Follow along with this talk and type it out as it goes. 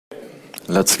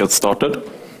Let's get started.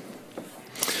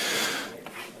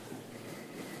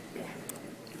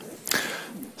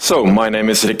 So, my name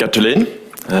is Rikard Thulin,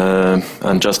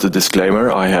 and just a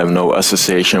disclaimer, I have no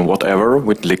association whatever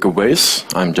with Liquibase.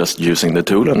 I'm just using the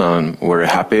tool and I'm very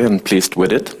happy and pleased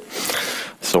with it.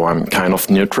 So I'm kind of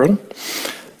neutral.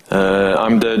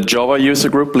 I'm the Java User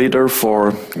Group leader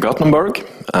for Gothenburg,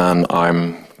 and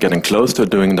I'm getting close to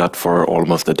doing that for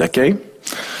almost a decade.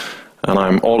 And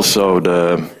I'm also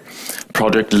the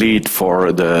project lead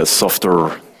for the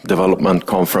software development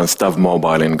conference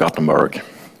DevMobile in Gothenburg,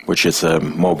 which is a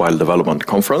mobile development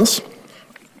conference.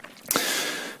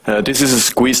 This is a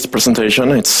squeezed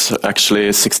presentation. It's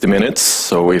actually 60 minutes,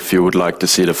 so if you would like to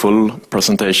see the full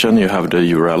presentation, you have the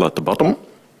URL at the bottom.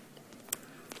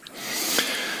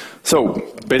 So,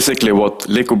 basically what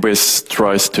Liquibase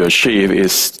tries to achieve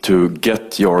is to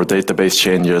get your database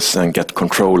changes and get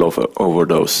control over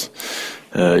those.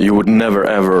 You would never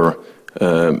ever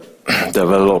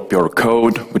develop your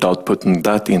code without putting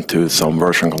that into some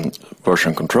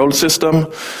version control system.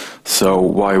 So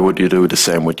why would you do the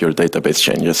same with your database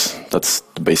changes? That's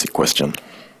the basic question.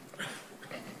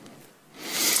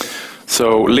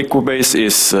 So Liquibase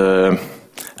is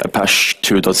Apache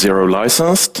 2.0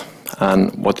 licensed.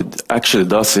 And what it actually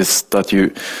does is that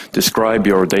you describe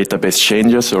your database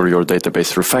changes or your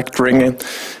database refactoring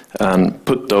and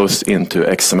put those into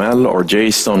XML or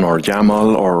JSON or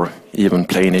YAML or even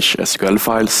plainish SQL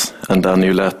files. And then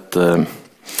you let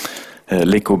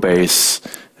Liquibase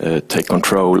take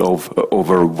control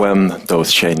over when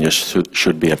those changes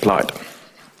should be applied.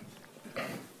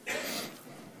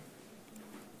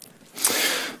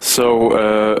 So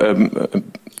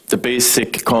the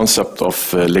basic concept of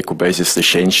Liquibase is the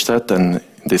change set, and in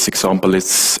this example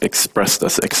it's expressed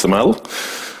as XML.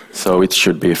 So it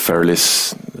should be fairly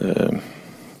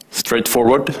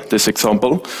straightforward, this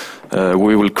example.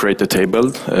 We will create a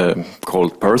table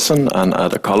called person and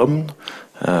add a column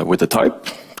with a type.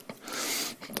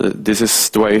 This is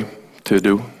the way to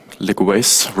do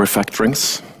Liquibase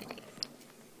refactorings.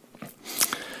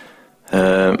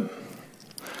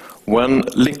 When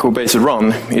Liquibase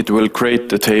run, it will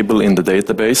create a table in the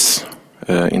database,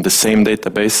 in the same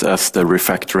database as the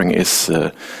refactoring is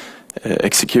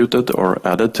executed or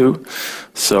added to.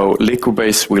 So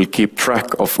Liquibase will keep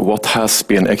track of what has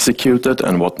been executed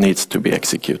and what needs to be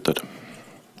executed.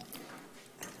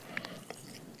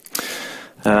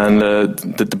 And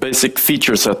the basic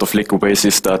feature set of Liquibase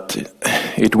is that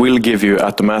it will give you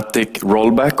automatic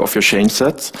rollback of your change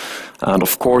sets. And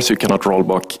of course, you cannot roll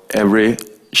back every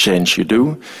change you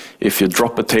do. If you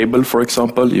drop a table, for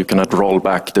example, you cannot roll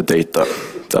back the data.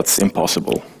 That's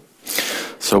impossible.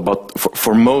 So, but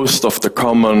for most of the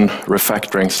common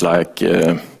refactorings, like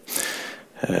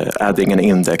adding an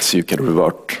index, you can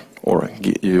revert, or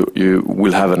you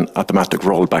will have an automatic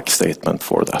rollback statement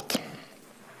for that.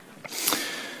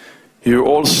 You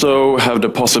also have the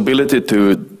possibility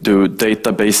to do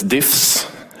database diffs,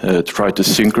 to try to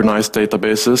synchronize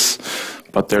databases.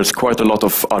 But there's quite a lot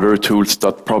of other tools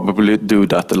that probably do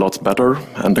that a lot better.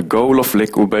 And the goal of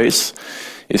Liquibase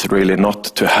is really not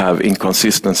to have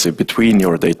inconsistency between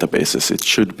your databases. It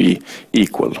should be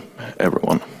equal,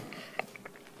 everyone.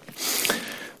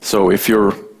 So if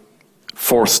you're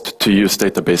forced to use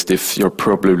database diffs, you're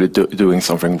probably doing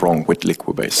something wrong with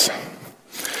Liquibase.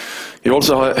 You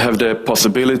also have the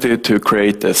possibility to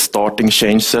create a starting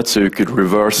change set, so you could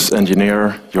reverse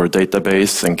engineer your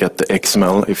database and get the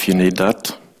XML if you need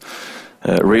that.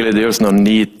 Really, there's no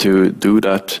need to do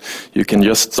that. You can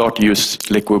just start use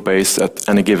Liquibase at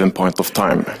any given point of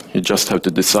time. You just have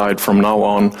to decide from now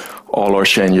on, all our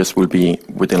changes will be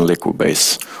within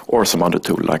Liquibase or some other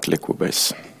tool like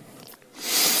Liquibase.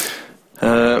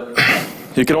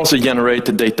 You can also generate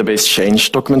a database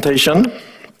change documentation.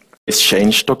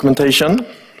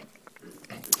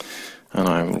 And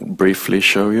I will briefly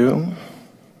show you.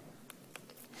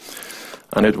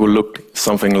 And it will look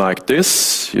something like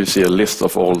this. You see a list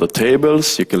of all the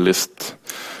tables. You can list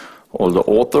all the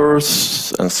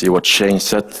authors and see what change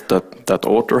set that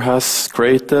author has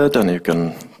created, and you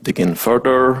can dig in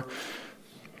further.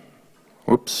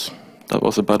 Whoops, that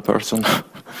was a bad person.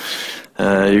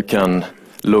 You can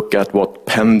look at what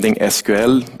pending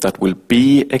SQL that will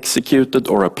be executed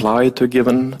or applied to a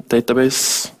given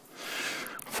database,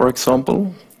 for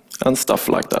example, and stuff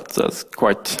like that. That's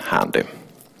quite handy.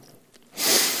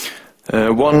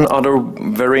 One other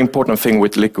very important thing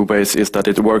with Liquibase is that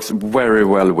it works very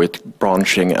well with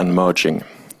branching and merging.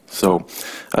 So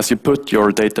as you put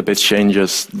your database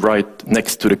changes right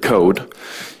next to the code,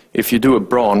 if you do a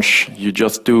branch, you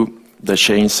just do the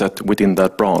change set within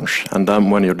that branch. And then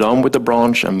when you're done with the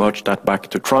branch and merge that back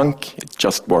to trunk, it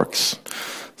just works.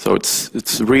 So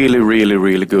it's really, really,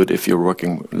 really good if you're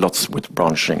working lots with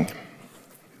branching.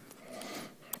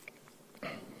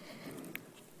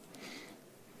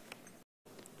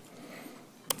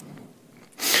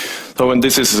 So, and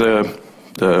this is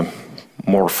the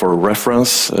more for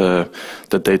reference, the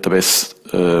database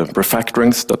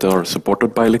refactorings that are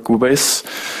supported by Liquibase.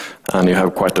 And you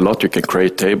have quite a lot. You can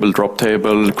create table, drop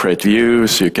table, create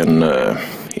views, you can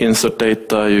insert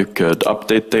data, you could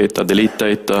update data, delete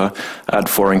data, add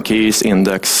foreign keys,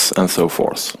 index, and so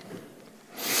forth.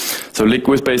 So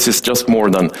Liquibase is just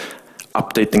more than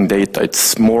updating data.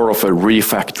 It's more of a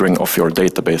refactoring of your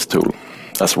database tool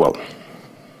as well.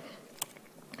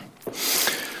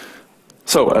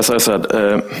 So, as I said,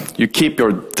 you keep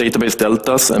your database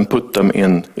deltas and put them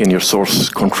in your source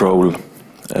control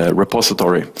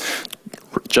repository,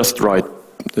 just right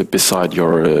beside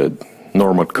your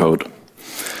normal code.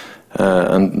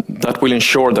 And that will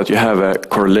ensure that you have a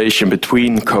correlation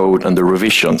between code and the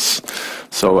revisions.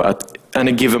 So at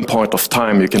any given point of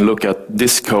time, you can look at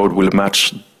this code will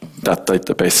match that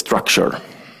database structure.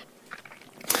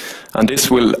 And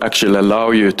this will actually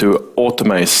allow you to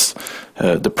automate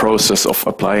the process of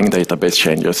applying database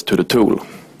changes to the tool.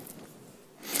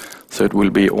 So it will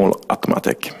be all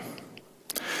automatic.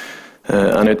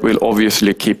 And it will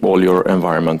obviously keep all your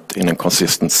environment in a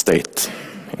consistent state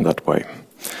in that way.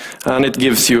 And it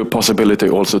gives you a possibility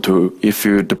also to, if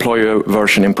you deploy a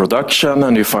version in production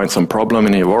and you find some problem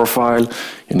in your WAR file,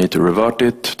 you need to revert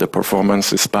it, the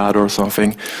performance is bad or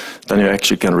something, then you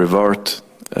actually can revert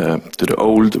to the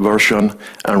old version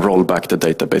and roll back the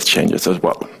database changes as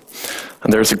well.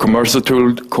 And there's a commercial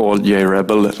tool called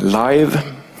JRebel Live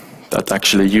that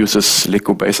actually uses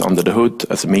Liquibase under the hood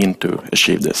as a mean to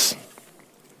achieve this.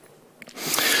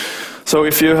 So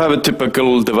if you have a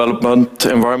typical development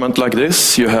environment like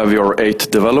this, you have your 8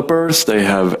 developers, they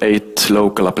have 8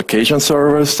 local application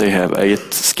servers, they have 8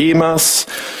 schemas,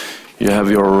 you have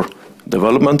your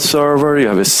development server, you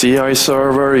have a CI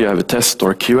server, you have a test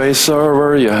or QA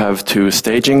server, you have 2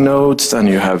 staging nodes, and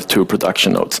you have 2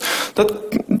 production nodes.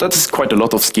 That's quite a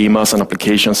lot of schemas and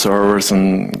application servers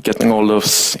and getting all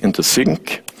those into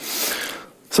sync.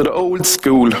 So the old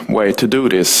school way to do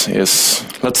this is,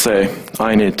 let's say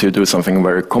I need to do something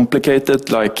very complicated,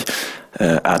 like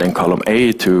adding column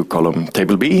A to column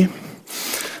table B.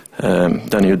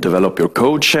 Then you develop your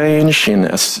code change in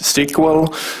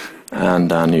SQL,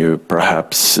 and then you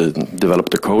perhaps develop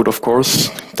the code, of course,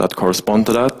 that correspond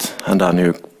to that, and then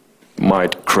you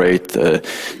might create a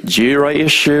Jira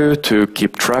issue to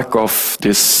keep track of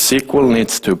this SQL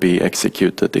needs to be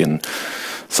executed in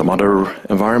some other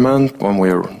environment when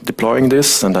we're deploying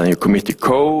this, and then you commit your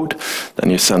code, then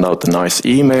you send out a nice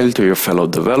email to your fellow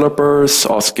developers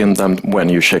asking them when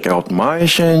you check out my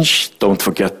change, don't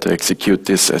forget to execute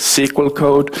this as SQL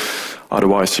code,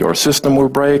 otherwise your system will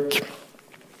break.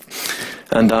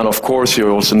 And then of course you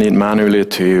also need manually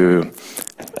to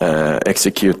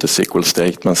execute the SQL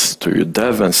statements to your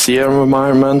dev and CM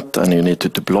environment, and you need to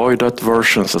deploy that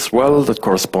versions as well that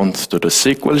corresponds to the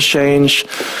SQL change,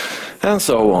 and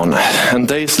so on. And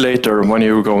days later, when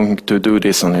you're going to do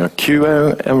this on your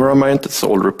QA environment, it's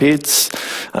all repeats,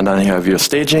 and then you have your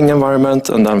staging environment,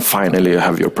 and then finally you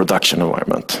have your production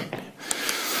environment.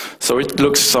 So it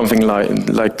looks something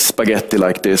like spaghetti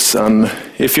like this, and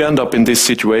if you end up in this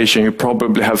situation, you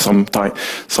probably have some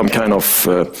kind of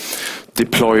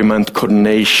deployment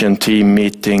coordination team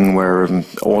meeting where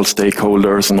all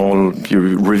stakeholders and all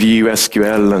you review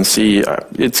SQL and see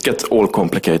it gets all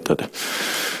complicated.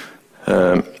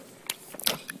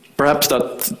 Perhaps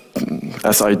that,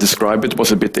 as I described it,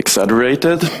 was a bit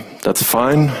exaggerated. That's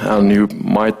fine, and you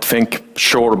might think,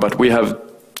 sure, but we have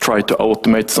tried to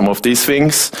automate some of these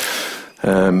things.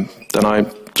 Then I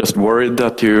just worried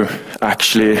that you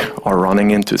actually are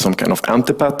running into some kind of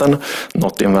anti-pattern,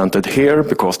 not invented here,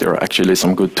 because there are actually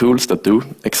some good tools that do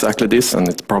exactly this, and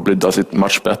it probably does it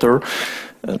much better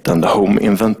than the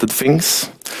home-invented things.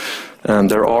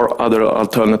 And there are other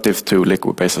alternatives to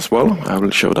Liquibase as well. I will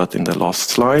show that in the last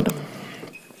slide.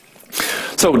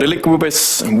 So the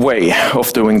Liquibase way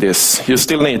of doing this, you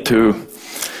still need to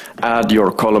add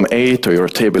your column A to your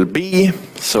table B.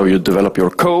 So you develop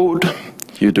your code,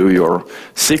 you do your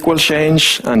SQL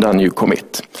change, and then you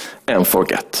commit and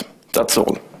forget. That's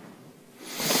all.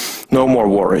 No more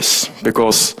worries,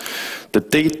 because the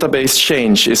database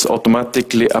change is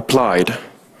automatically applied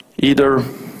either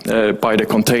by the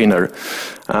container,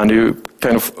 and you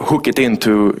kind of hook it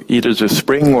into either the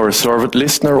Spring or a servlet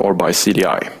listener or by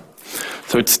CDI.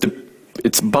 So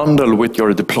it's bundled with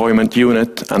your deployment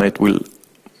unit, and it will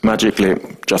magically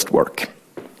just work.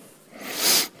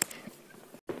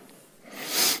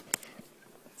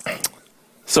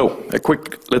 So, a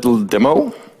quick little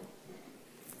demo.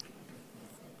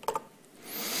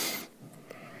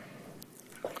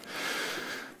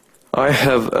 I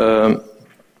have a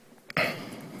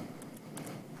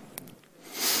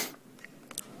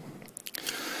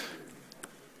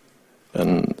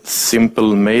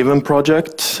simple Maven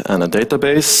project and a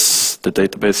database. The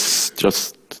database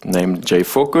just named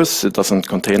JFocus. It doesn't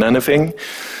contain anything.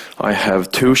 I have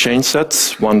two change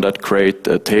sets, one that create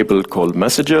a table called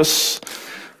messages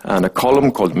and a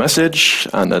column called message,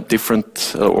 and a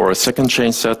different or a second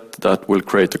change set that will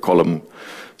create a column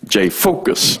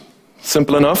JFocus.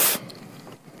 Simple enough.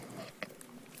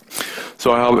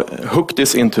 So I have hooked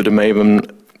this into the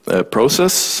Maven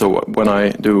process. So when I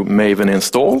do Maven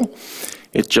install,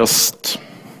 it just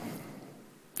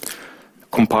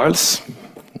compiles.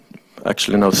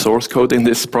 Actually, no source code in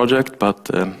this project, but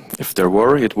if there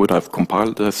were, it would have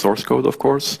compiled the source code, of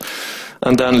course.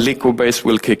 And then Liquibase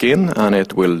will kick in, and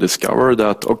it will discover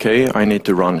that, okay, I need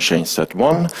to run change set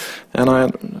 1, and I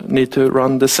need to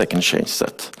run the second change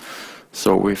set.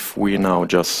 So if we now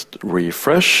just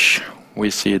refresh, we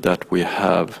see that we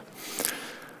have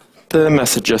the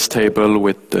messages table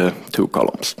with the two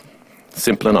columns.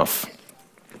 Simple enough.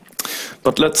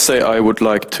 But let's say I would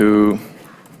like to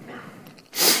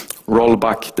roll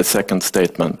back the second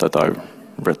statement that I've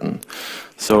written.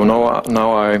 So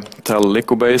now I tell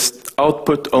Liquibase,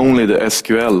 output only the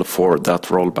SQL for that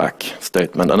rollback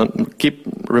statement. And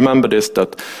remember this,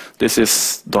 that this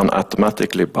is done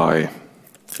automatically by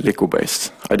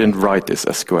Liquibase. I didn't write this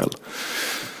SQL.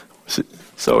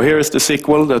 So here is the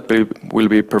SQL that will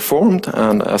be performed,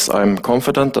 and as I'm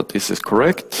confident that this is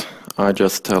correct, I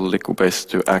just tell Liquibase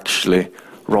to actually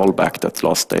roll back that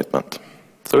last statement.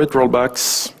 So it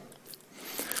rollbacks,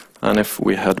 and if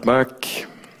we head back,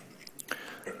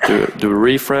 do a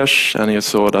refresh, and you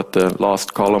saw that the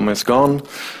last column is gone,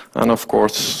 and of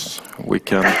course we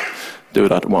can do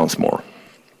that once more.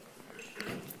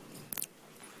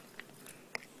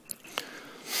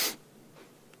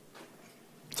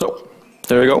 So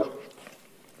there you go.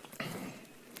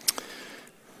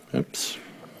 Oops.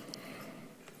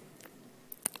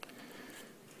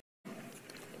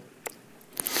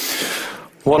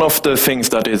 One of the things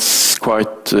that is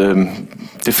quite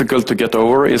difficult to get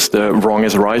over is the wrong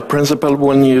is right principle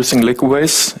when using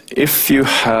Liquibase. If you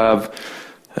have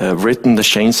written the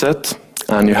change set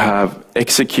and you have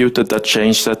executed that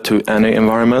change set to any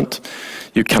environment,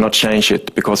 you cannot change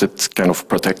it because it's kind of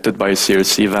protected by a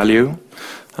CRC value,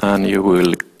 and you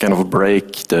will kind of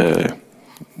break the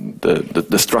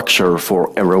structure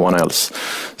for everyone else.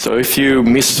 So if you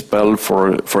misspell,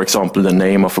 for example, the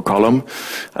name of a column,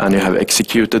 and you have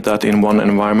executed that in one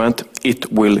environment,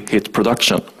 it will hit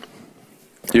production.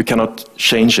 You cannot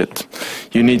change it.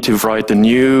 You need to write a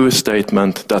new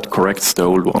statement that corrects the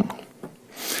old one.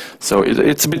 So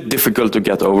it's a bit difficult to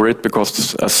get over it,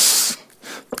 because as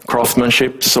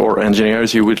craftsmanships or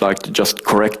engineers, you would like to just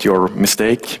correct your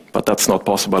mistake, but that's not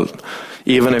possible,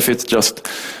 even if it's just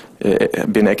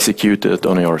been executed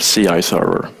on your CI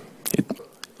server.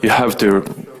 You have to.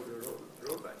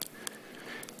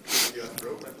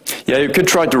 Yeah, you could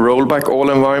try to roll back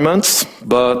all environments,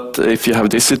 but if you have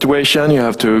this situation, you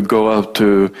have to go out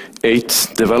to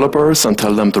 8 developers and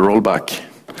tell them to roll back.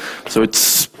 So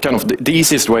it's kind of the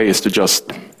easiest way is to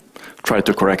just try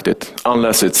to correct it,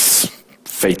 unless it's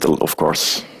fatal, of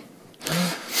course.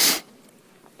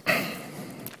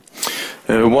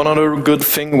 One other good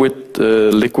thing with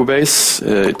Liquibase,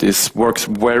 it works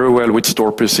very well with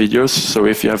stored procedures. So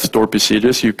if you have stored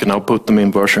procedures, you can now put them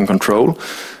in version control,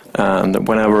 and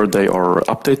whenever they are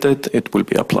updated, it will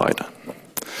be applied.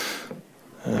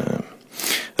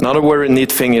 Another very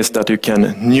neat thing is that you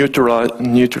can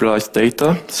neutralize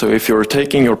data. So if you're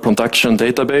taking your production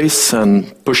database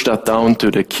and push that down to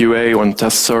the QA or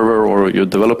test server or your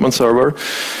development server,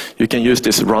 you can use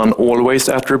this run always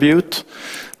attribute.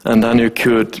 And then you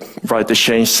could write a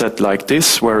change set like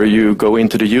this, where you go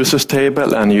into the users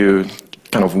table and you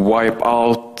kind of wipe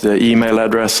out the email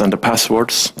address and the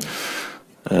passwords.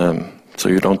 So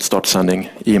you don't start sending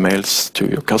emails to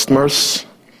your customers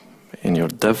in your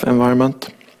dev environment.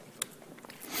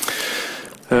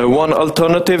 One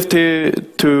alternative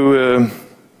to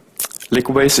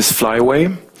Liquibase is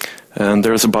Flyway. And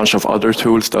there's a bunch of other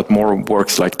tools that more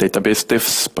works like database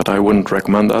diffs, but I wouldn't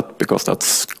recommend that because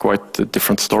that's quite a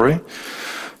different story.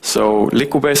 So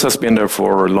Liquibase has been there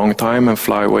for a long time, and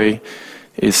Flyway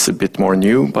is a bit more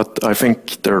new, but I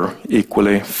think they're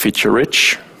equally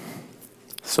feature-rich.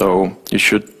 So you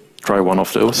should try one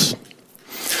of those.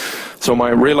 So my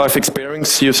real-life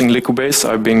experience using Liquibase,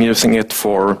 I've been using it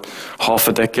for half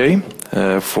a decade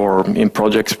in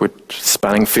projects with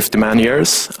spanning 50 man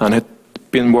years, and it's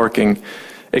been working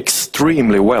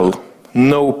extremely well.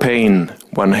 No pain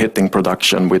when hitting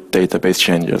production with database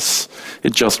changes.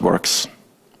 It just works.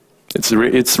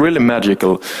 It's really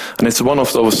magical, and it's one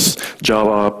of those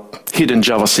hidden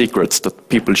Java secrets that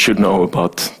people should know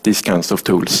about these kinds of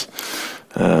tools.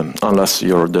 Unless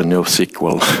you're the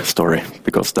NoSQL story,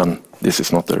 because then this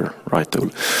is not the right tool.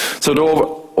 So the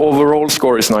overall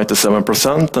score is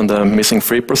 97%, and the missing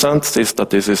 3% is that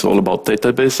this is all about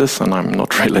databases, and I'm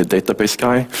not really a database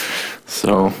guy.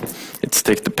 So it's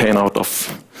take the pain out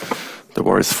of the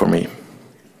worries for me.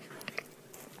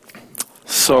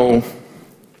 So,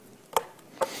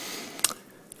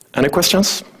 any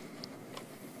questions?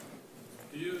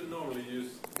 Do you normally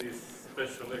use this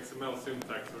special XML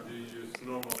syntax, or do you use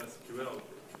normal SQL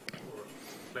or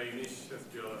plainish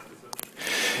SQL?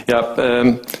 Yeah,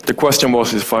 the question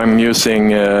was if I'm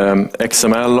using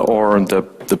XML or the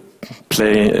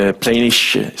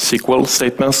plainish SQL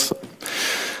statements.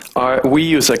 We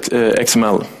use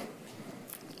XML,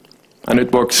 and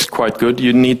it works quite good.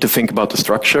 You need to think about the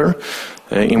structure.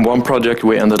 In one project,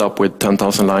 we ended up with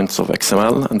 10,000 lines of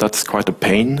XML, and that's quite a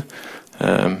pain,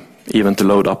 even to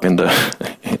load up in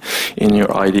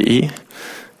your IDE.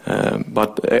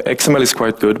 But XML is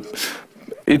quite good.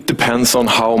 It depends on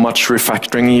how much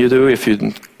refactoring you do. If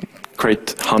you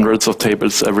create hundreds of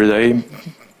tables every day,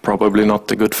 probably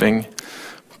not a good thing.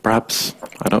 Perhaps,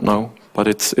 I don't know. But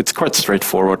it's quite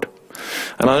straightforward.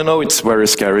 And I know it's very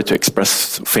scary to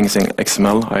express things in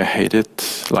XML. I hate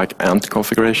it, like ANT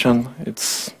configuration.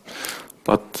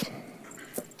 But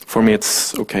for me,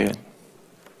 it's okay.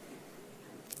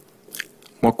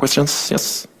 More questions?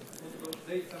 Yes?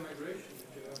 Data migration,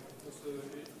 also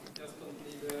you just don't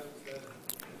need the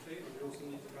table, you also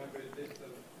need to migrate data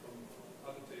from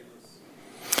other tables.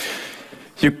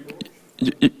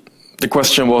 The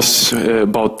question was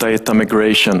about data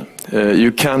migration.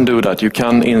 You can do that. You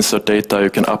can insert data, you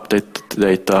can update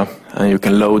data, and you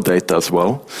can load data as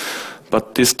well.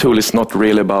 But this tool is not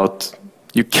really about,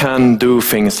 you can do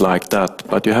things like that,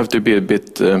 but you have to be a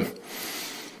bit, you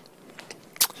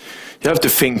have to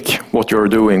think what you're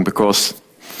doing, because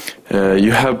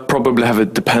you probably have a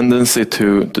dependency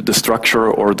to the structure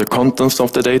or the contents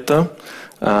of the data.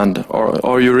 And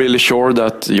are you really sure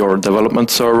that your development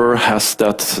server has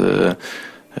that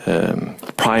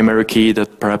primary key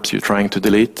that perhaps you're trying to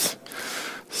delete?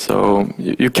 So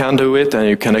you can do it, and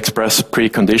you can express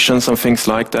preconditions and things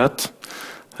like that.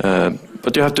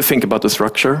 But you have to think about the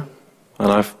structure.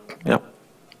 And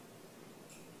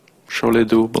surely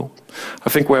doable. I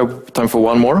think we have time for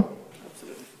one more.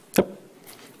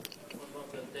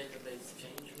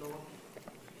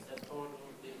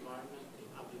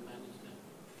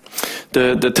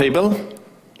 The table,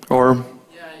 or?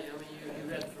 Yeah, I mean,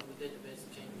 you read from the database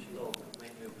change log when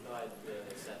you applied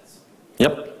the sets.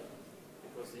 Yep.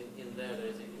 Because in there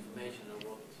is information on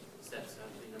what sets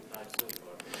have been applied so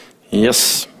far.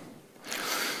 Yes.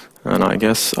 And I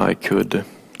guess I could.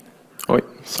 Oh,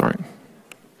 sorry.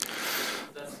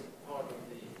 That's part of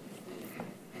the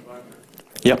environment.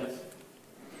 Yep.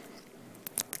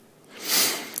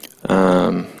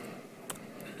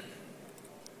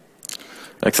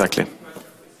 Exactly.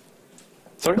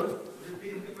 Sorry?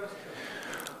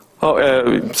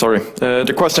 Oh, sorry.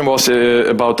 The question was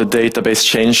about the database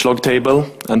changelog table,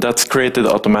 and that's created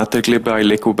automatically by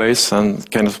Liquibase and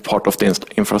kind of part of the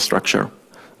infrastructure.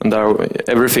 And there,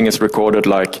 everything is recorded,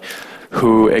 like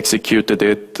who executed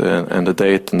it, and the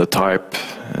date and the type,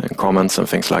 and comments and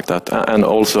things like that. And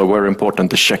also, very important,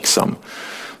 the checksum.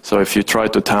 So if you try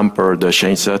to tamper the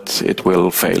change set, it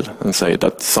will fail and say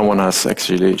that someone has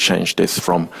actually changed this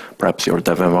from perhaps your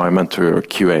dev environment to your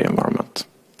QA environment.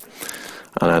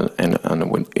 And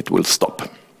it will stop.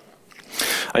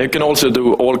 And you can also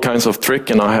do all kinds of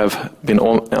tricks, and I have been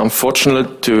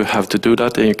unfortunate to have to do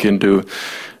that. And you can do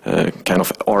kind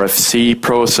of RFC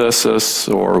processes,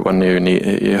 or when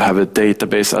you have a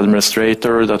database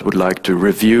administrator that would like to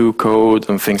review code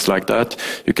and things like that,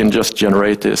 you can just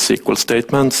generate the SQL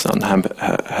statements and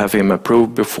have him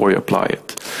approve before you apply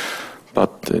it.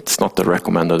 But it's not the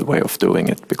recommended way of doing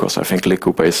it, because I think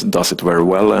Liquibase does it very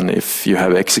well, and if you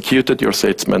have executed your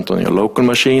statement on your local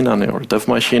machine and your dev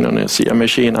machine and your CM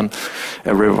machine and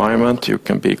every environment, you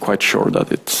can be quite sure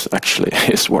that it actually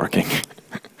is working.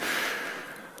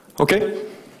 Okay.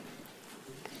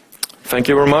 Thank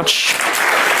you very much.